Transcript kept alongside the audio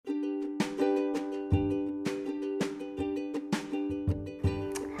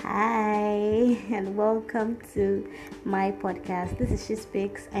Hi, and welcome to my podcast. This is She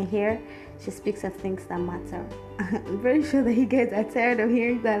Speaks, and here she speaks of things that matter. I'm very sure that you guys are tired of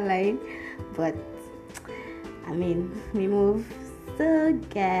hearing that line, but we move. So,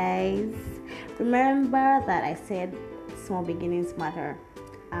 guys, remember that I said small beginnings matter.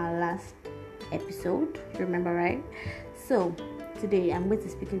 Our last episode, remember, right? So, today I'm going to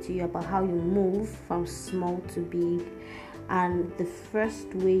be speaking to you about how you move from small to big. And the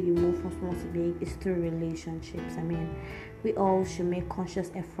first way you move from small to big is through relationships. We all should make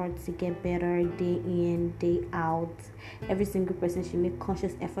conscious efforts to get better day in, day out. Every single person should make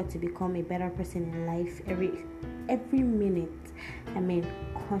conscious effort to become a better person in life. Every minute.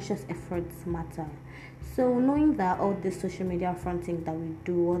 Conscious efforts matter. So knowing that all this social media fronting that we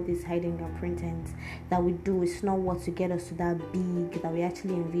do, all this hiding your pretense that we do is not what to get us to that big that we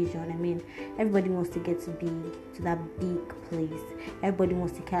actually envision. Everybody wants to get to that big place. Everybody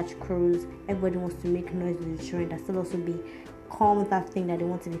wants to catch crews. Everybody wants to make noise with the children that still also become that thing that they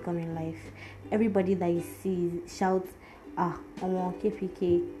want to become in life. Everybody that you see shouts,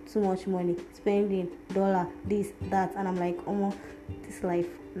 KPK, too much money, spending, dollar, this, that, and I'm like, this life,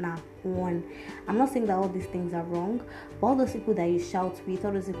 one. I'm not saying that all these things are wrong, but all those people that you shout with,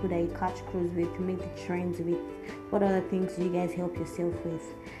 all those people that you catch crews with, you make the trends with, what other things do you guys help yourself with?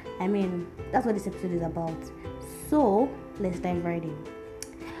 That's what this episode is about. So, let's dive right in.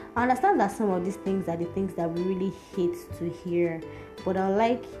 I understand that some of these things are the things that we really hate to hear, but I'd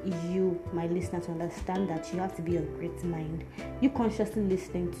like you, my listener, to understand that you have to be of great mind. You consciously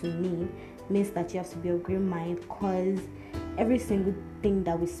listening to me means that you have to be of great mind, because every single thing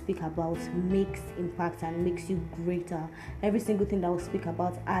that we speak about makes impact and makes you greater. Every single thing that we speak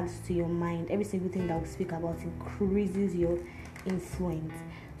about adds to your mind. Every single thing that we speak about increases your influence.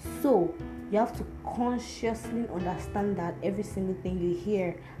 So you have to consciously understand that every single thing you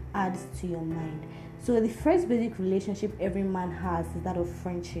hear adds to your mind. So the first basic relationship every man has is that of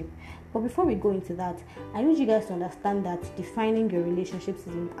friendship. But before we go into that, I need you guys to understand that defining your relationships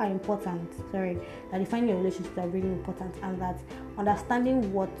are important. That defining your relationships are really important, and that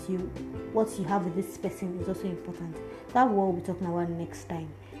understanding what you have with this person is also important. That's what we'll be talking about next time.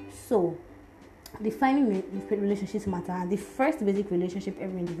 So, defining relationships matter, and the first basic relationship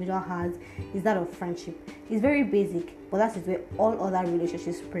every individual has is that of friendship. It's very basic, but that is where all other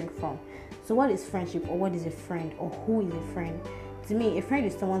relationships spring from. So what is friendship, or what is a friend, or who is a friend? To me, a friend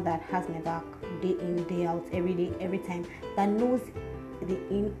is someone that has my back day in, day out, every day, every time, that knows the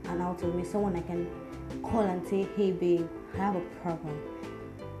in and out of me. Someone I can call and say, hey babe, I have a problem.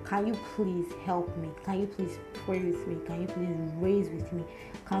 Can you please help me? Can you please pray with me? Can you please raise with me?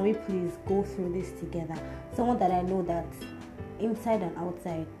 Can we please go through this together? Someone that I know that inside and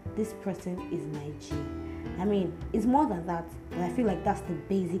outside, this person is my G. It's more than that, but I feel like that's the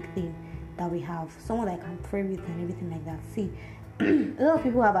basic thing that we have. Someone that I can pray with and everything like that. See, a lot of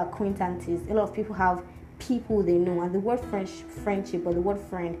people have acquaintances. A lot of people have people they know, and the word friendship or the word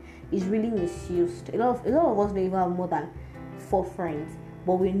friend is really misused. A lot of us don't even have more than 4 friends,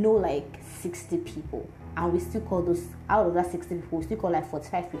 but we know like 60 people, and we still call those, out of that 60 people, we still call like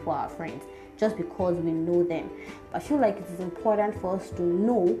 45 people our friends, just because we know them. But I feel like it is important for us to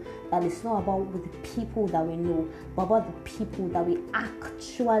know that it's not about the people that we know, but about the people that we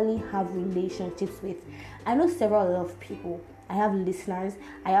actually have relationships with. I know a lot of people. I have listeners,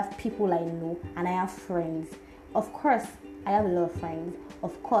 I have people I know, and I have friends. Of course, I have a lot of friends.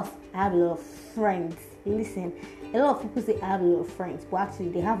 Of course, I have a lot of friends. Listen, a lot of people say I have a lot of friends, but actually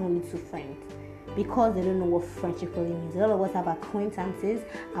they have only 2 friends, because they don't know what friendship really means. A lot of us have acquaintances,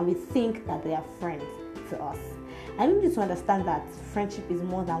 and we think that they are friends to us. I need you to understand that friendship is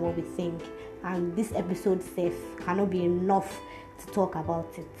more than what we think, and this episode safe cannot be enough to talk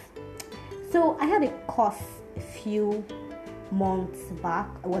about it. So I had a course a few months back.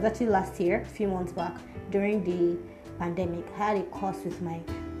 It was actually last year, a few months back, during the pandemic. I had a course with my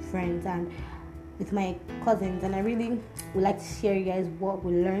friends and with my cousins, and I really would like to share you guys what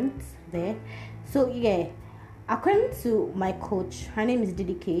we learned there. So according to my coach, her name is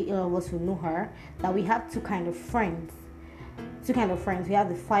DDK, a lot of us will know her, that we have two kind of friends. We have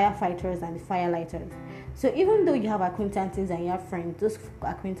the firefighters and the firelighters. So even though you have acquaintances and you have friends, those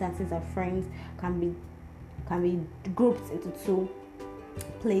acquaintances and friends can be grouped into 2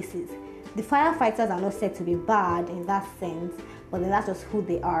 places. The firefighters are not said to be bad in that sense, but then that's just who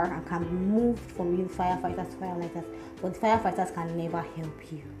they are, and can be moved from being firefighters to firelighters. But the firefighters can never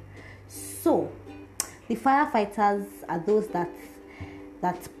help you. So the firefighters are those that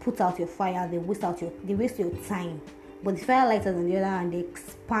put out your fire, they waste your time. But the firelighters, on the other hand, they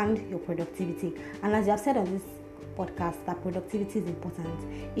expand your productivity. And as you have said on this podcast that productivity is important.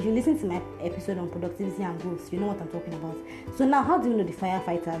 If you listen to my episode on productivity and growth, you know what I'm talking about. So now, how do you know the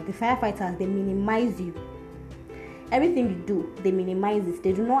firefighters? The firefighters, they minimize you. Everything you do, they minimize it.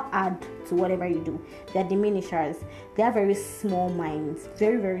 They do not add to whatever you do. They are diminishers. They have very small minds.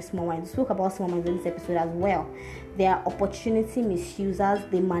 Very, very small minds. We spoke about small minds in this episode as well. They are opportunity misusers.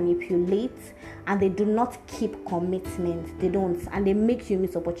 They manipulate. And they do not keep commitment. They don't. And they make you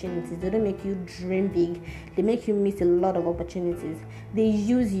miss opportunities. They don't make you dream big. They make you miss a lot of opportunities. They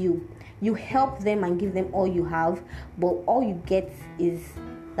use you. You help them and give them all you have. But all you get is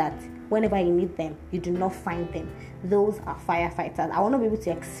that whenever you need them, you do not find them. Those are firefighters. I want to be able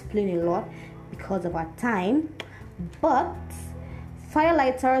to explain a lot because of our time, but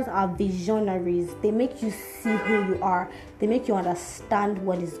firelighters are visionaries. They make you see who you are. They make you understand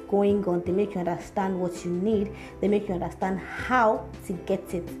what is going on. They make you understand what you need. They make you understand how to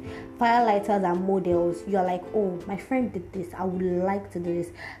get it. Firelighters are models. You're like, oh, my friend did this. I would like to do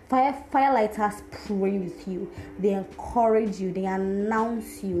this. Firelighters pray with you. They encourage you. They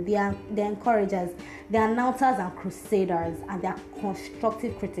announce you. They are encouragers. They're announcers and crusaders, and they're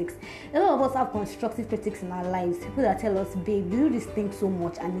constructive critics. A lot of us have constructive critics in our lives. People that tell us, babe, you do this thing so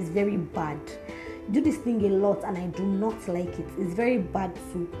much and it's very bad. You do this thing a lot and I do not like it. It's very bad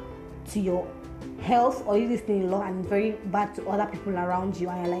to your health, or you do this thing a lot and very bad to other people around you,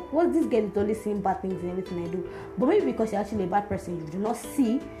 and you're like, what's this girl is always saying bad things in everything I do? But maybe because you're actually a bad person, you do not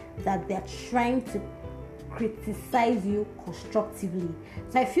see that they're trying to criticize you constructively.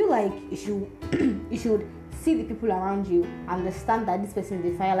 So I feel like you should see the people around you, understand that this person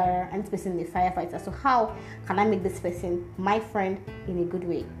is a firefighter and this person is a firefighter. So how can I make this person my friend in a good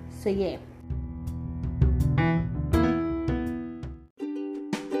way? So yeah.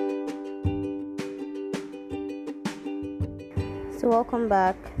 So welcome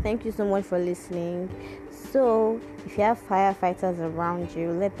back. Thank you so much for listening. So if you have firefighters around you,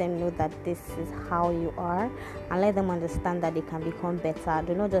 let them know that this is how you are, and let them understand that they can become better.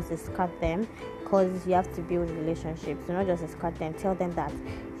 Do not just discard them, because you have to build relationships. Do not just discard them. Tell them that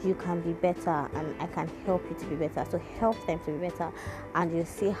you can be better and I can help you to be better. So help them to be better, and you'll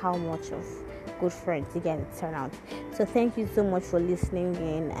see how much of good friends you can turn out. So thank you so much for listening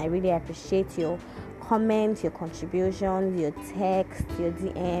in. I really appreciate your comments, your contributions, your text, your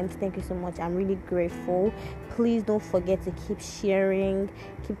DMs. Thank you so much. I'm really grateful. Please don't forget to keep sharing,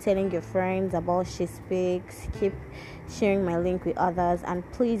 keep telling your friends about She Speaks, keep sharing my link with others. And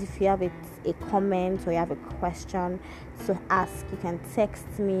please, if you have a comment or you have a question to ask, you can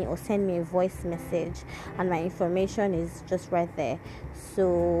text me or send me a voice message, and my information is just right there.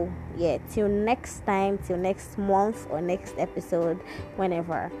 So yeah, till next time, till next month or next episode,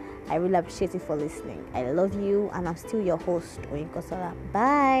 whenever. I really appreciate you for listening. I love you, and I'm still your host, Oyinkansola.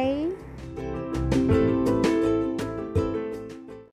 Bye.